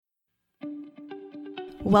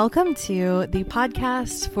Welcome to the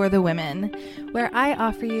podcast for the women, where I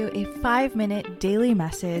offer you a 5-minute daily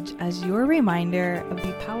message as your reminder of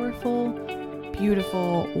the powerful,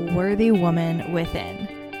 beautiful, worthy woman within.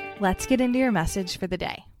 Let's get into your message for the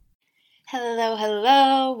day.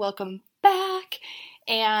 Hello, welcome back.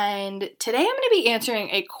 And today I'm going to be answering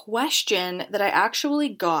a question that I actually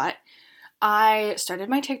got. I started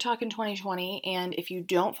my TikTok in 2020, and if you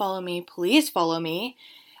don't follow me, please follow me.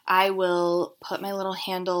 I will put my little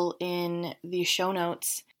handle in the show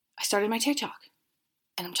notes. I started my TikTok,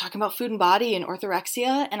 and I'm talking about food and body and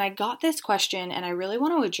orthorexia, and I got this question, and I really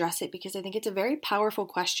want to address it because I think it's a very powerful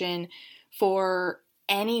question for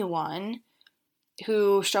anyone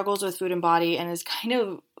who struggles with food and body and is kind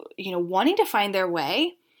of, wanting to find their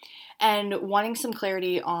way and wanting some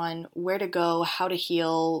clarity on where to go, how to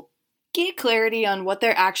heal, get clarity on what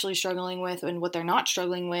they're actually struggling with and what they're not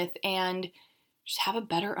struggling with, and just have a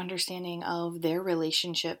better understanding of their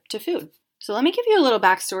relationship to food. So let me give you a little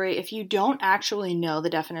backstory if you don't actually know the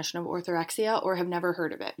definition of orthorexia or have never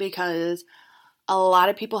heard of it, because a lot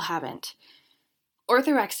of people haven't.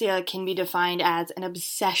 Orthorexia can be defined as an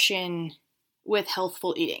obsession with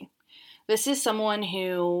healthful eating. This is someone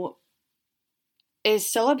who is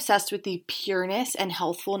so obsessed with the pureness and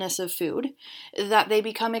healthfulness of food that they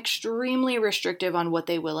become extremely restrictive on what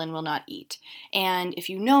they will and will not eat. And if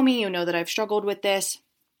you know me, you know that I've struggled with this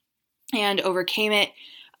and overcame it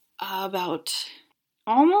about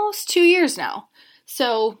almost 2 years now.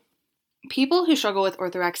 So people who struggle with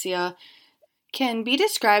orthorexia can be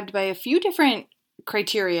described by a few different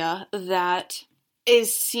criteria that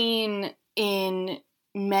is seen in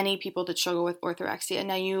many people that struggle with orthorexia.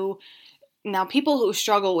 Now, people who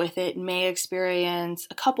struggle with it may experience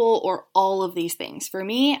a couple or all of these things. For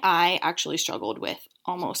me, I actually struggled with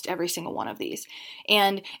almost every single one of these.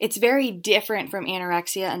 And it's very different from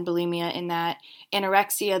anorexia and bulimia in that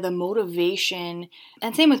anorexia, the motivation,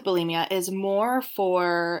 and same with bulimia, is more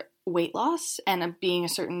for weight loss and being a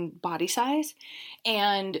certain body size.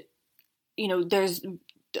 And, there's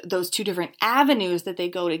those two different avenues that they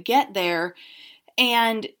go to get there.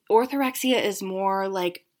 And orthorexia is more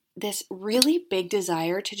like this really big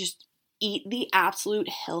desire to just eat the absolute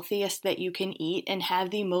healthiest that you can eat and have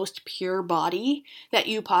the most pure body that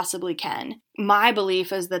you possibly can. My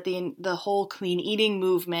belief is that the whole clean eating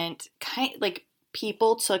movement,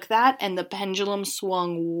 people took that and the pendulum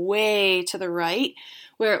swung way to the right,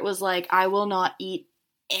 where it was like, I will not eat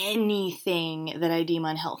anything that I deem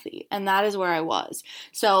unhealthy. And that is where I was.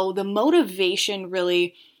 So the motivation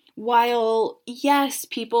really, while yes,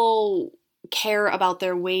 people care about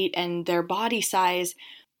their weight and their body size,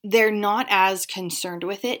 they're not as concerned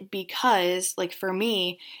with it because, for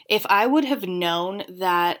me, if I would have known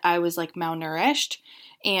that I was malnourished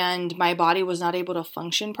and my body was not able to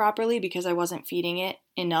function properly because I wasn't feeding it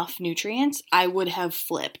enough nutrients, I would have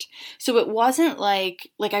flipped. So it wasn't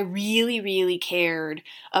like I really, really cared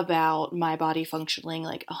about my body functioning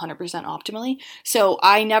 100% optimally. So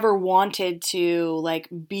I never wanted to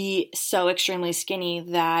be so extremely skinny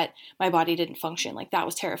that my body didn't function. That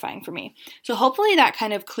was terrifying for me. So hopefully that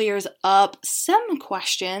kind of clears up some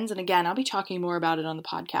questions. And again, I'll be talking more about it on the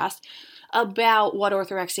podcast about what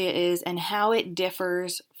orthorexia is and how it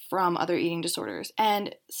differs from other eating disorders.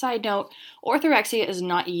 And side note, orthorexia is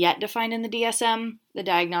not yet defined in the DSM, the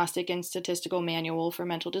Diagnostic and Statistical Manual for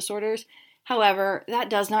Mental Disorders. However, that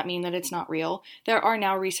does not mean that it's not real. There are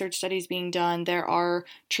now research studies being done. There are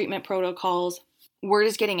treatment protocols. Word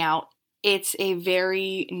is getting out. It's a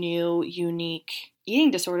very new, unique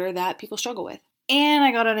eating disorder that people struggle with. And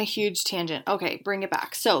I got on a huge tangent. Okay, bring it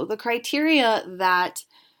back. So the criteria that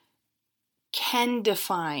can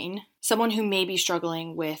define someone who may be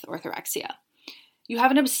struggling with orthorexia. You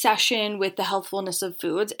have an obsession with the healthfulness of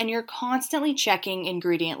foods, and you're constantly checking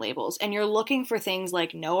ingredient labels, and you're looking for things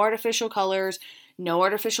like no artificial colors, no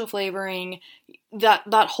artificial flavoring, that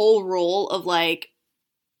whole rule of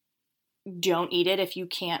don't eat it if you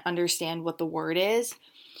can't understand what the word is.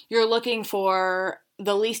 You're looking for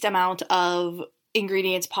the least amount of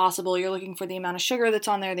ingredients possible. You're looking for the amount of sugar that's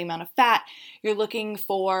on there, the amount of fat. You're looking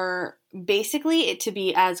for basically it to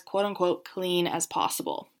be as quote unquote clean as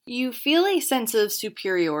possible. You feel a sense of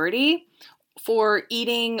superiority for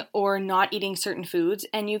eating or not eating certain foods,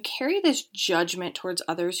 and you carry this judgment towards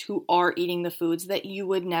others who are eating the foods that you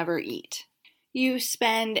would never eat. You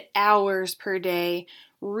spend hours per day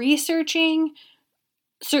researching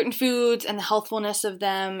certain foods and the healthfulness of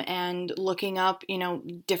them and looking up,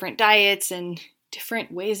 different diets and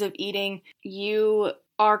different ways of eating. You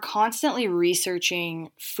are constantly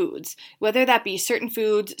researching foods, whether that be certain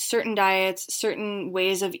foods, certain diets, certain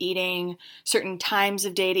ways of eating, certain times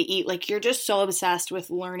of day to eat. Like, you're just so obsessed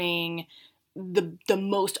with learning the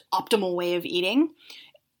most optimal way of eating.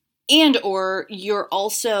 And or you're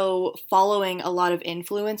also following a lot of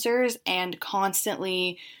influencers and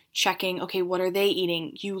constantly checking, okay, what are they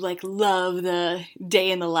eating? You like love the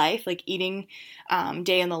day in the life, like eating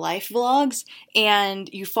day in the life vlogs, and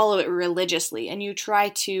you follow it religiously and you try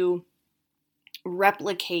to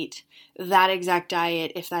replicate that exact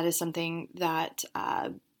diet if that is something that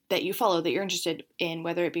that you follow, that you're interested in,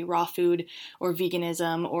 whether it be raw food or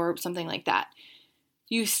veganism or something like that.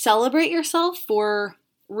 You celebrate yourself for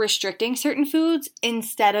restricting certain foods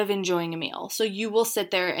instead of enjoying a meal. So you will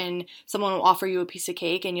sit there and someone will offer you a piece of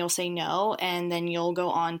cake and you'll say no, and then you'll go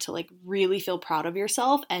on to like really feel proud of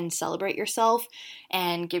yourself and celebrate yourself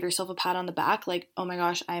and give yourself a pat on the back like, oh my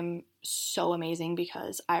gosh, I'm so amazing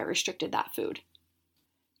because I restricted that food.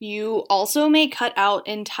 You also may cut out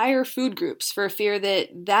entire food groups for fear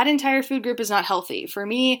that that entire food group is not healthy. For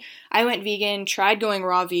me, I went vegan, tried going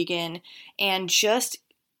raw vegan, and just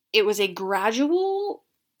it was a gradual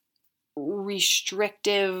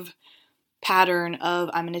restrictive pattern of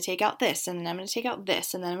I'm going to take out this and then I'm going to take out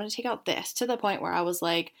this and then I'm going to take out this, to the point where I was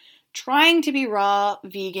like trying to be raw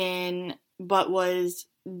vegan but was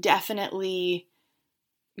definitely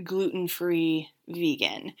gluten-free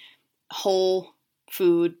vegan, whole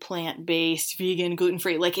food, plant-based, vegan,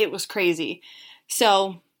 gluten-free. Like, it was crazy.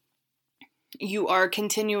 So you are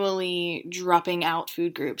continually dropping out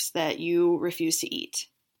food groups that you refuse to eat.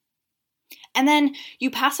 And then you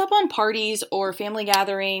pass up on parties or family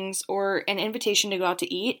gatherings or an invitation to go out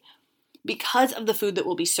to eat because of the food that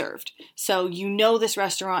will be served. So you know this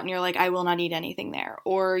restaurant and you're like, I will not eat anything there.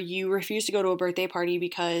 Or you refuse to go to a birthday party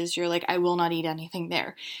because you're like, I will not eat anything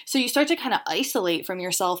there. So you start to kind of isolate from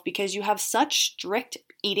yourself because you have such strict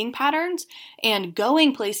eating patterns and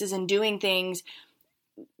going places and doing things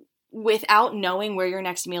without knowing where your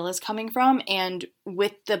next meal is coming from, and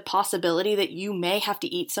with the possibility that you may have to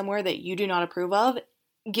eat somewhere that you do not approve of,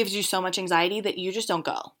 gives you so much anxiety that you just don't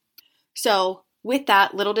go. So with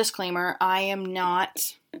that little disclaimer, I am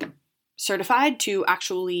not certified to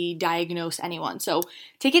actually diagnose anyone. So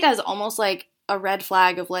take it as almost like a red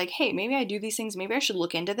flag of like, hey, maybe I do these things, maybe I should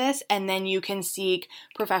look into this, and then you can seek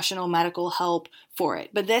professional medical help for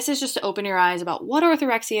it. But this is just to open your eyes about what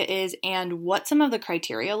orthorexia is and what some of the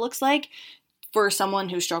criteria looks like for someone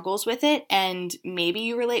who struggles with it, and maybe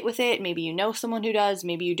you relate with it, maybe you know someone who does,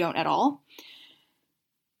 maybe you don't at all.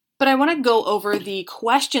 But I want to go over the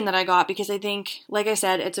question that I got because I think, like I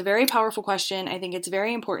said, it's a very powerful question. I think it's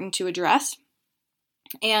very important to address.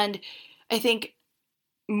 And I think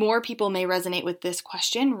more people may resonate with this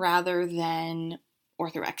question rather than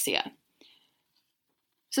orthorexia.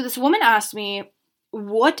 So this woman asked me,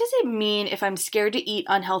 what does it mean if I'm scared to eat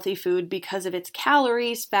unhealthy food because of its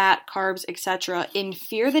calories, fat, carbs, etc., in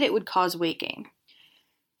fear that it would cause weight gain?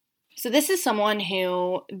 So this is someone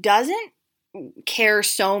who doesn't care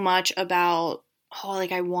so much about, oh,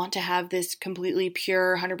 like I want to have this completely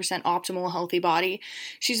pure, 100% optimal, healthy body.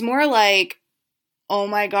 She's more like, oh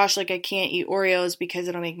my gosh, like I can't eat Oreos because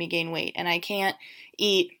it'll make me gain weight, and I can't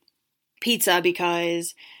eat pizza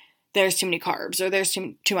because there's too many carbs or there's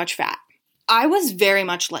too much fat. I was very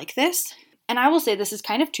much like this, and I will say this is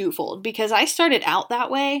kind of twofold because I started out that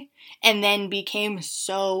way and then became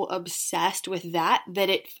so obsessed with that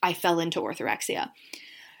I fell into orthorexia.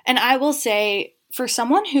 And I will say, for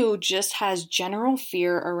someone who just has general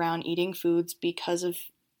fear around eating foods because of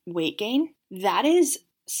weight gain, that is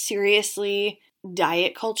seriously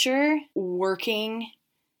diet culture working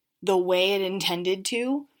the way it intended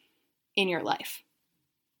to in your life.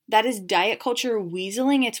 That is diet culture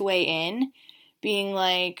weaseling its way in, being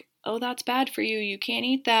like, oh, that's bad for you. You can't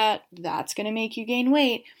eat that. That's going to make you gain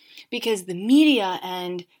weight. Because the media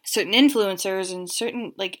and certain influencers and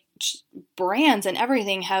certain brands and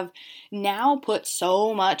everything have now put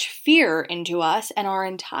so much fear into us, and our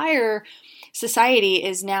entire society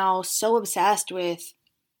is now so obsessed with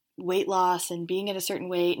weight loss and being at a certain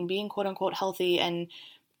weight and being quote unquote healthy, and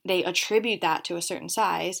they attribute that to a certain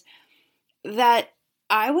size, that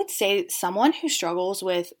I would say someone who struggles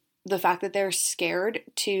with the fact that they're scared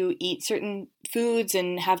to eat certain foods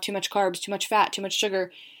and have too much carbs, too much fat, too much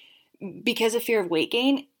sugar because of fear of weight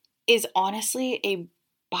gain is honestly a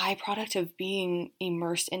byproduct of being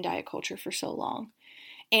immersed in diet culture for so long.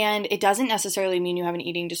 And it doesn't necessarily mean you have an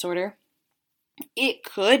eating disorder. It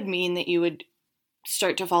could mean that you would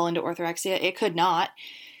start to fall into orthorexia. It could not.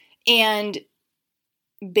 And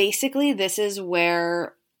basically, this is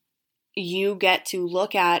where you get to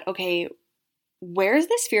look at, okay, where is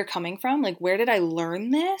this fear coming from? Like, where did I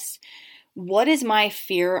learn this? What is my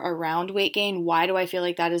fear around weight gain? Why do I feel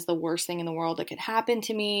like that is the worst thing in the world that could happen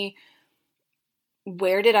to me?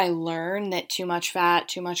 Where did I learn that too much fat,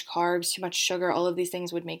 too much carbs, too much sugar, all of these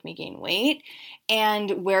things would make me gain weight?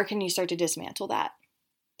 And where can you start to dismantle that?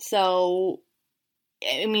 So,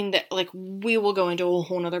 I mean, like, we will go into a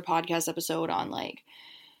whole nother podcast episode on like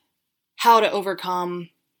how to overcome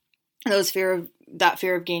that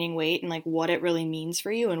fear of gaining weight and like what it really means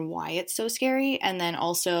for you and why it's so scary. And then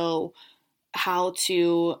also how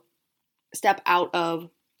to step out of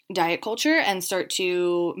diet culture and start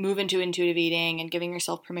to move into intuitive eating and giving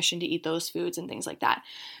yourself permission to eat those foods and things like that.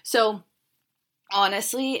 So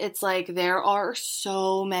honestly, it's like there are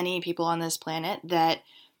so many people on this planet that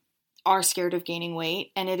are scared of gaining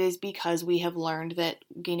weight, and it is because we have learned that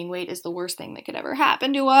gaining weight is the worst thing that could ever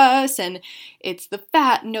happen to us, and it's the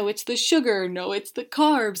fat, no, it's the sugar, no, it's the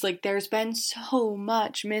carbs. Like, there's been so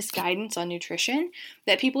much misguidance on nutrition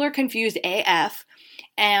that people are confused AF,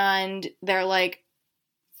 and they're like,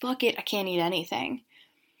 fuck it, I can't eat anything.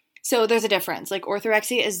 So there's a difference. Like,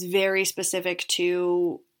 orthorexia is very specific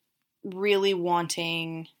to really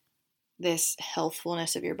wanting this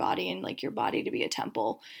healthfulness of your body and like your body to be a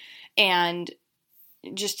temple. And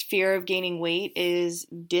just fear of gaining weight is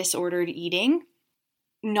disordered eating.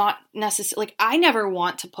 Not necessarily, like, I never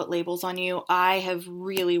want to put labels on you. I have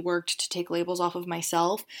really worked to take labels off of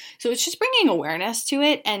myself. So it's just bringing awareness to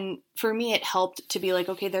it. And for me, it helped to be like,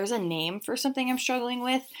 okay, there's a name for something I'm struggling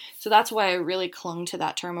with. So that's why I really clung to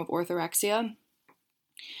that term of orthorexia.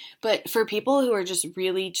 But for people who are just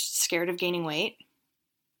really scared of gaining weight,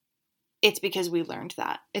 it's because we learned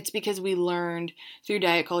that. It's because we learned through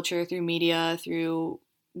diet culture, through media, through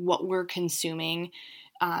what we're consuming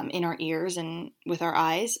in our ears and with our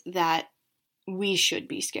eyes, that we should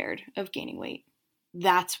be scared of gaining weight.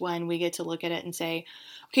 That's when we get to look at it and say,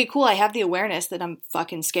 okay, cool, I have the awareness that I'm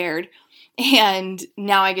fucking scared. And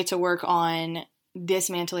now I get to work on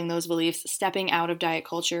dismantling those beliefs, stepping out of diet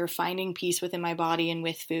culture, finding peace within my body and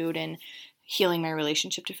with food, and healing my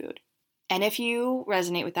relationship to food. And if you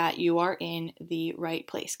resonate with that, you are in the right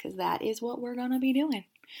place, because that is what we're going to be doing.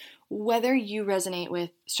 Whether you resonate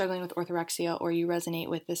with struggling with orthorexia or you resonate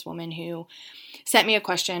with this woman who sent me a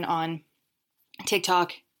question on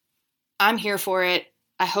TikTok, I'm here for it.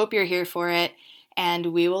 I hope you're here for it.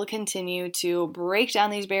 And we will continue to break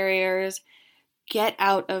down these barriers, get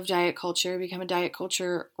out of diet culture, become a diet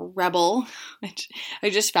culture rebel. I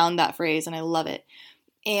just found that phrase and I love it.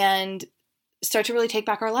 And start to really take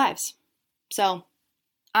back our lives. So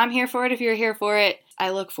I'm here for it if you're here for it. I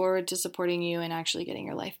look forward to supporting you and actually getting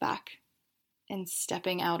your life back and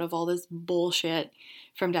stepping out of all this bullshit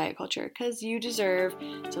from diet culture, because you deserve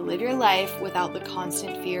to live your life without the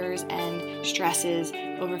constant fears and stresses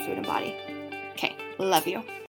over food and body. Okay, love you.